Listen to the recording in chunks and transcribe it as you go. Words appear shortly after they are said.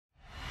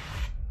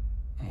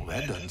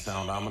That doesn't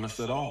sound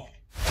ominous at all.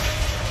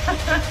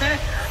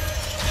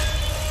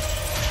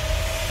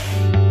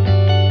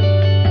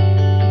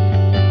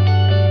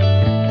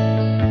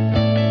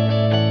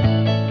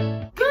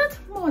 Good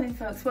morning,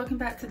 folks. Welcome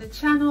back to the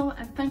channel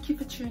and thank you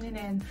for tuning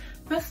in.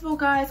 First of all,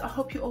 guys, I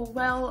hope you're all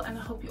well and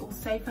I hope you're all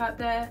safe out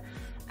there.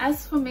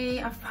 As for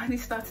me, I've finally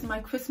started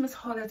my Christmas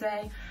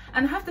holiday,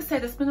 and I have to say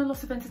there's been a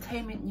lot of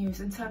entertainment news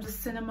in terms of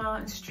cinema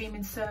and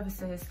streaming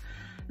services.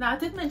 Now, I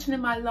did mention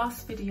in my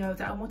last video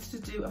that I wanted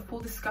to do a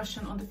full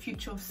discussion on the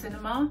future of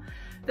cinema.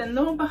 Then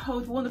lo and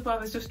behold, Warner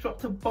Brothers just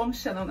dropped a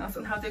bombshell on us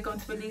on how they're going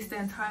to release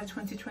their entire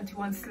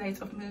 2021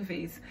 slate of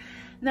movies.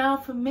 Now,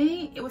 for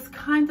me, it was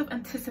kind of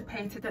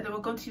anticipated that they were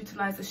going to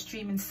utilize a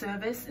streaming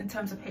service in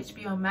terms of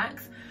HBO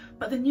Max,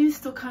 but the news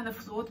still kind of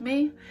floored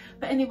me.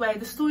 But anyway,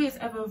 the story is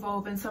ever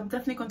evolving, so I'm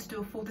definitely going to do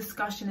a full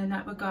discussion in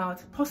that regard,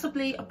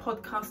 possibly a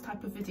podcast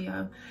type of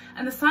video.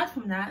 And aside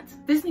from that,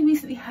 Disney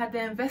recently had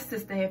their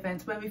Investors Day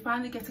event where we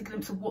finally get a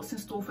glimpse of what's in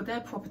store for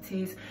their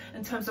properties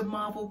in terms of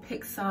Marvel,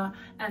 Pixar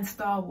and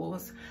Star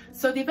Wars.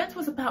 So the event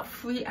was about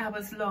 3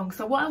 hours long.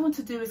 So what I want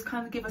to do is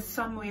kind of give a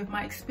summary of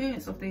my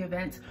experience of the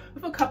event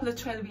with a couple of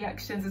trailer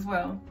reactions as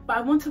well. But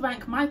I want to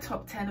rank my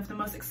top 10 of the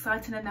most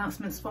exciting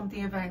announcements from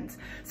the event.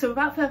 So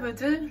without further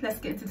ado, let's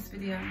get into this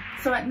video.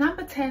 So at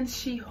number 10,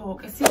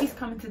 She-Hulk, a series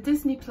coming to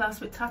Disney Plus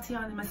with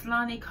Tatiana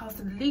Maslany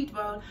casting the lead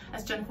role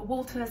as Jennifer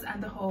Walters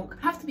and the Hulk.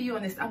 I have to be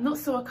honest, I'm not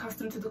so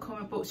accustomed to the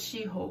comic book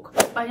She-Hulk,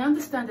 but I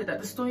understand that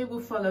the story will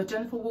follow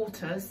Jennifer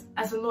Walters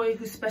as a lawyer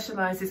who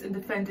specialises in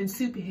defending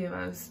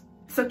superheroes.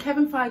 So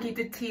Kevin Feige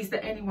did tease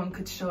that anyone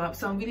could show up,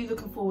 so I'm really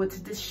looking forward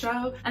to this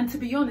show. And to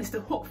be honest, the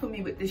hook for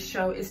me with this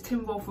show is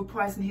Tim Roth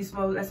reprising his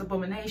role as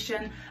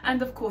Abomination,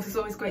 and of course it's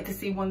always great to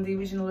see one of the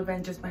original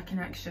Avengers back in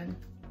action.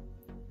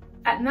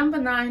 At number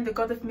 9, the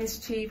God of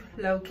Mischief,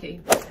 Loki.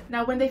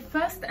 Now, when they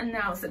first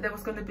announced that there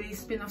was going to be a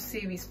spin-off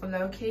series for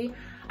Loki,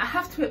 I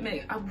have to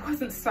admit, I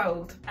wasn't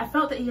sold. I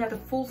felt that he had a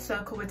full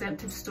circle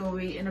redemptive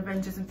story in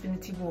Avengers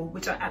Infinity War,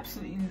 which I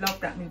absolutely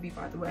loved that movie,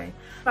 by the way.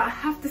 But I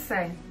have to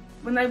say,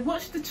 when I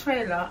watched the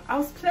trailer, I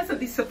was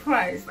pleasantly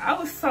surprised. I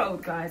was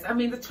sold, guys. I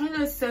mean, the trailer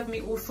has served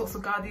me all sorts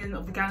of Guardian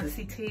of the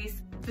Galaxy tease.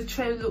 The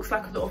trailer looks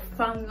like a lot of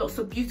fun, lots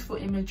of beautiful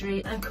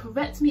imagery, and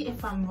correct me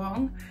if I'm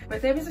wrong,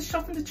 but there is a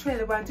shot in the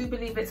trailer where I do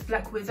believe it's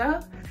Black Widow.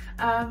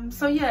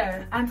 So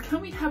yeah, and can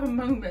we have a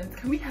moment,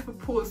 can we have a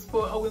pause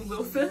for Owen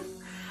Wilson?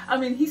 I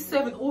mean, he's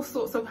serving all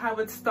sorts of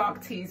Howard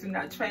Stark tease in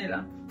that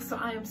trailer. So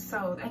I am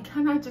sold. And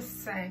can I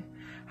just say,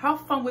 how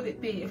fun would it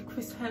be if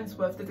Chris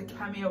Hemsworth did a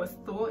cameo as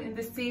Thor in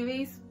this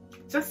series?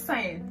 Just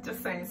saying,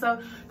 just saying.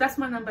 So that's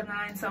my number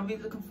 9, so I'm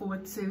really looking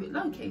forward to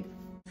Loki.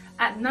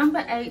 At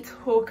number 8,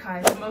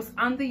 Hawkeye, the most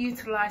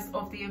underutilized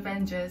of the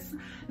Avengers.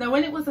 Now,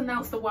 when it was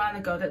announced a while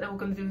ago that they were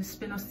going to do a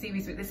spin-off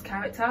series with this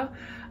character,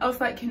 I was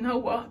like, you know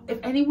what? If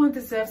anyone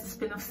deserves a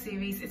spin-off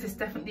series, it is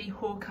definitely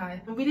Hawkeye.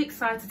 I'm really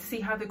excited to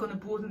see how they're going to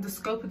broaden the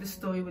scope of the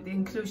story with the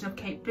inclusion of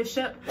Kate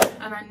Bishop,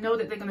 and I know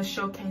that they're going to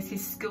showcase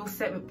his skill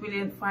set with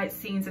brilliant fight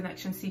scenes and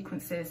action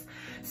sequences.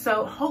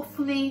 So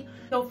hopefully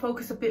they'll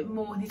focus a bit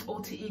more on his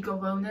alter ego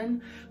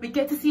Ronan. We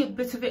get to see a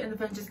bit of it in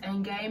Avengers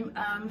Endgame,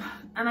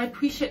 and I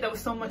appreciate there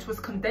was so much was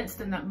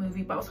condensed in that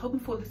movie, but I was hoping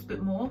for a little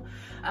bit more.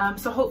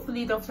 So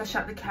hopefully they'll flesh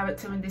out the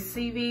character in this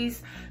series.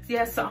 So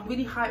yeah, so I'm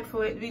really hyped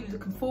for it, really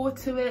looking forward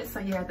to it.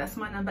 So yeah, that's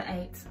my number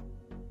 8.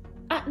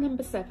 At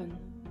number 7.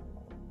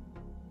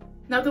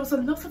 Now, there was a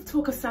lot of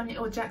talk of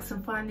Samuel L.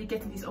 Jackson finally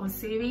getting his own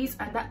series,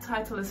 and that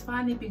title has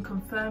finally been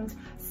confirmed,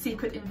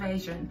 Secret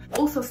Invasion,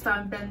 also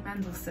starring Ben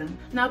Mendelsohn.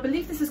 Now, I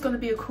believe this is going to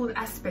be a cool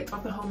aspect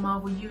of the whole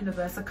Marvel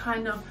universe, a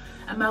kind of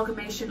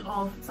amalgamation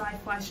of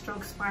sci-fi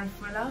stroke spy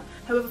thriller.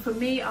 However, for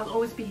me, I'll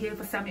always be here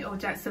for Samuel L.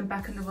 Jackson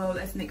back in the role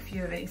as Nick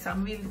Fury, so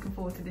I'm really looking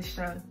forward to this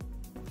show.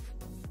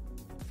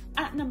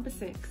 At number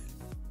 6.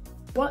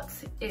 What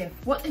if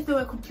there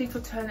were complete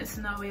alternate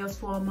scenarios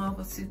for our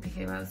Marvel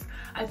superheroes?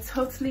 I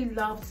totally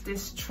loved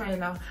this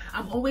trailer.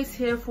 I'm always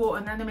here for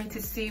an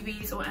animated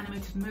series or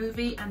animated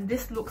movie, and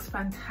this looks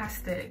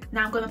fantastic.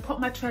 Now I'm going to pop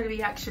my trailer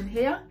reaction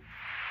here.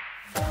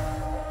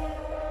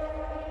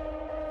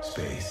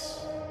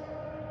 Space.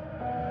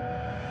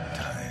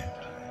 Time.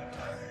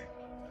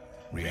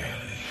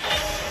 Reality.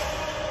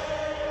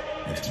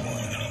 It's more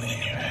than a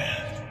linear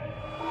path.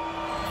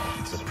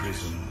 It's a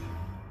prism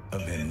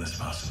of endless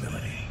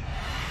possibility.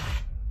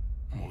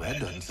 Well, that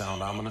doesn't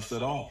sound ominous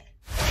at all.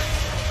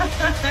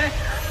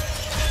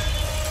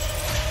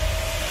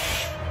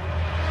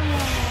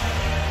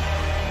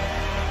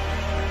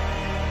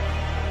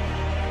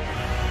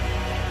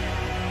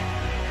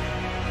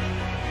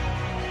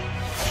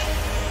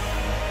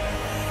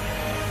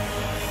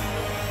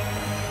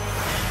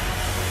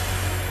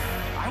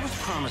 I was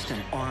promised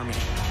an army.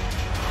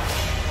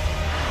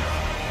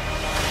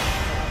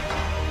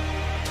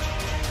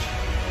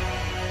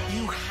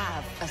 You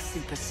have a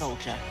super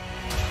soldier.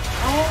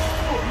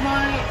 Oh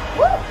my...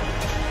 Woo!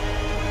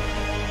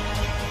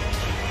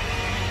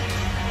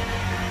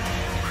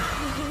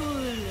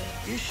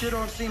 You sure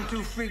don't seem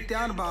too freaked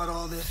out about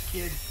all this,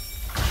 kid.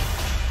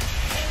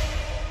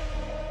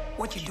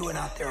 What you doing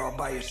out there all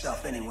by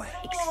yourself anyway?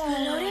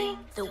 Exploring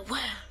the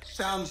world.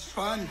 Sounds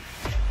fun.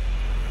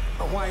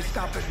 But why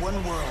stop at one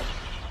world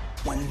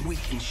when we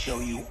can show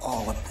you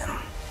all of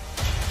them?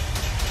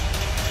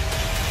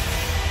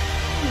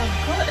 Oh my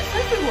god, it's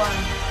everyone.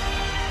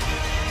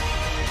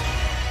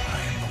 I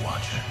am the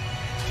Watcher.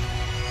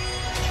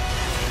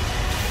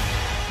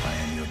 I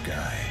am your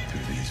guide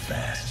through these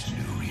vast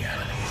new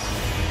realities.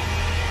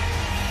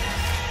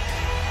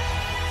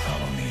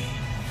 Follow me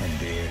and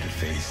dare to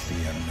face the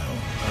unknown.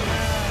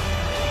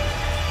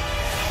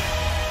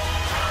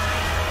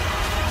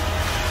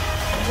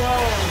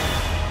 Whoa.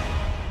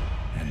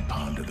 And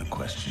ponder the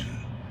question.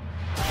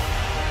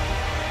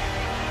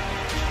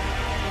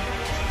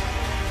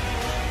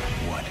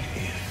 What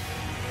if?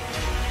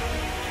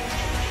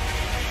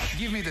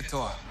 Give me the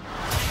tour.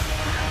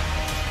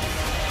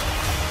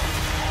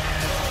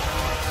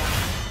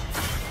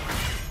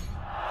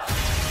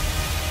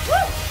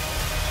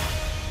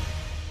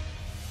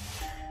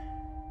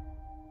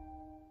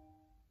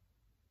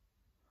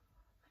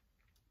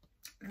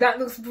 That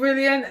looks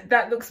brilliant.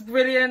 That looks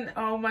brilliant.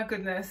 Oh my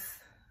goodness.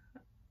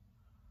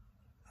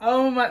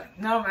 Oh my,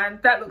 no man,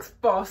 that looks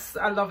boss.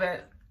 I love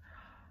it.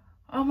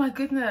 Oh my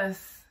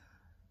goodness.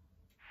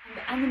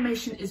 The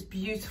animation is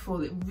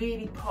beautiful. It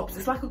really pops.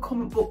 It's like a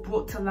comic book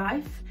brought to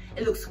life.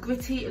 It looks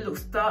gritty, it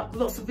looks dark,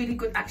 lots of really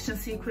good action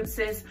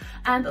sequences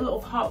and a lot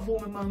of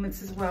heartwarming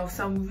moments as well.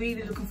 So I'm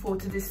really looking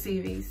forward to this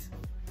series.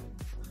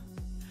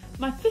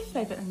 My fifth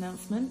favourite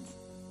announcement.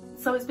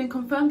 So it's been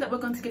confirmed that we're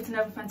going to get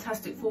another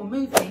Fantastic Four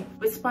movie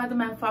with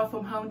Spider-Man Far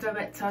From Home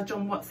director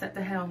John Watts at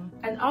the helm.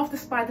 And after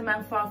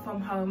Spider-Man Far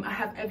From Home, I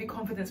have every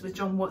confidence with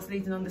John Watts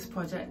leading on this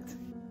project.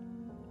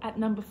 At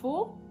number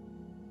 4,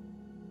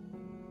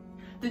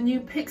 the new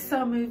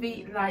Pixar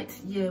movie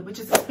Lightyear, which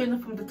is a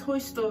spin-off from the Toy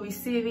Story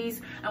series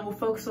and will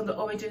focus on the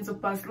origins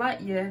of Buzz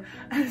Lightyear,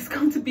 and it's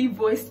going to be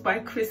voiced by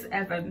Chris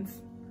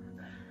Evans.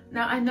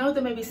 Now, I know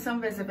there may be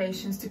some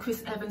reservations to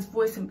Chris Evans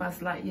voicing Buzz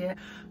Lightyear,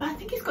 but I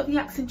think he's got the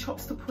acting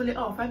chops to pull it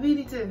off. I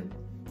really do.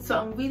 So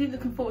I'm really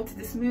looking forward to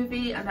this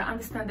movie, and I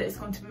understand that it's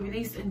going to be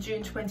released in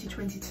June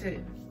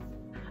 2022.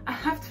 I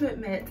have to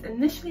admit,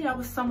 initially I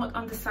was somewhat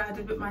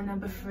undecided with my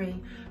number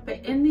 3,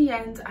 but in the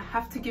end I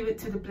have to give it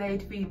to the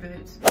Blade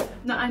reboot.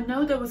 Now, I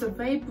know there was a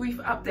very brief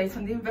update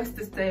on the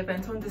Investors Day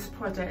event on this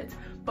project,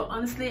 but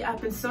honestly I've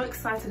been so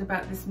excited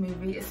about this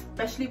movie,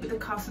 especially with the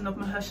casting of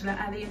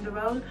Mahershala Ali in the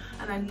role,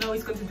 and I know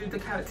he's going to do the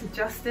character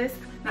justice.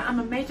 Now, I'm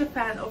a major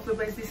fan of the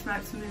Wesley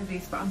Snipes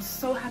movies, but I'm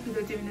so happy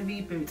they're doing a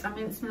reboot. I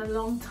mean, it's been a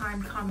long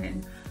time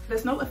coming.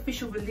 There's no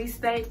official release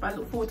date, but I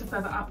look forward to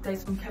further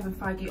updates from Kevin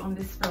Feige on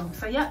this film.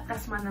 So yeah,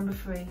 that's my number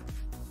 3.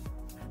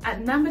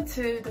 At number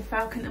 2, The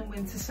Falcon and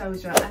Winter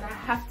Soldier, and I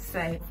have to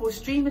say, for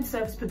streaming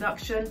service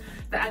production,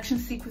 the action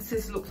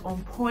sequences looked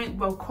on point,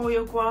 well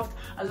choreographed.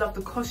 I love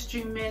the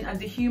costuming and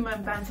the humour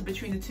and banter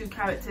between the two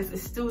characters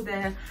is still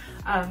there.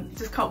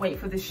 Just can't wait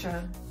for this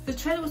show. The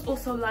trailer was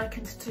also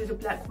likened to the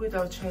Black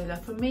Widow trailer.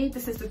 For me,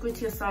 this is the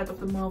grittier side of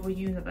the Marvel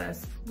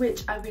Universe,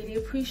 which I really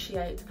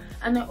appreciate.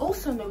 And I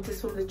also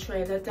noticed from the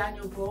trailer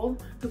Daniel Brawl,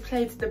 who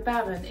played the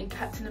Baron in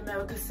Captain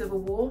America Civil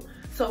War.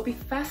 So it'll be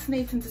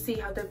fascinating to see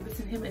how they've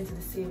written him into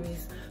the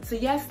series. So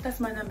yes,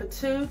 that's my number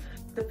 2,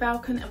 The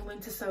Falcon and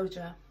Winter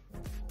Soldier.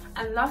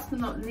 And last but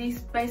not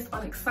least, based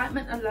on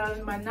excitement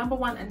alone, my number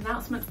 1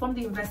 announcement from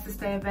the Investors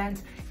Day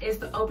event is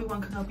the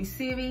Obi-Wan Kenobi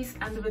series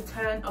and the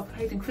return of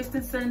Hayden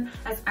Christensen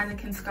as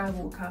Anakin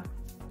Skywalker.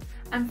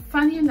 And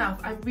funny enough,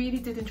 I really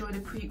did enjoy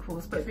the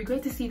prequels, but it'd be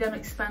great to see them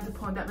expand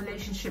upon that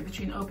relationship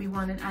between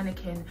Obi-Wan and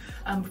Anakin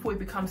before he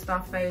becomes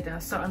Darth Vader.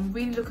 So I'm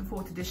really looking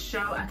forward to this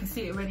show. I can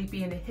see it already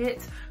being a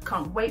hit.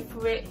 Can't wait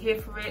for it,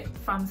 here for it,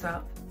 thumbs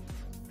up.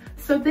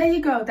 So there you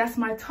go, that's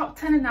my top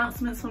 10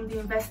 announcements from the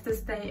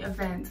Investors Day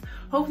event.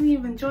 Hopefully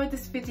you've enjoyed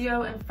this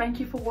video, and thank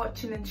you for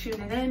watching and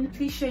tuning in.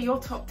 Please share your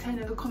top 10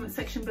 in the comment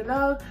section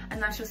below,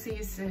 and I shall see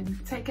you soon.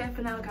 Take care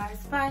for now,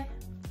 guys. Bye.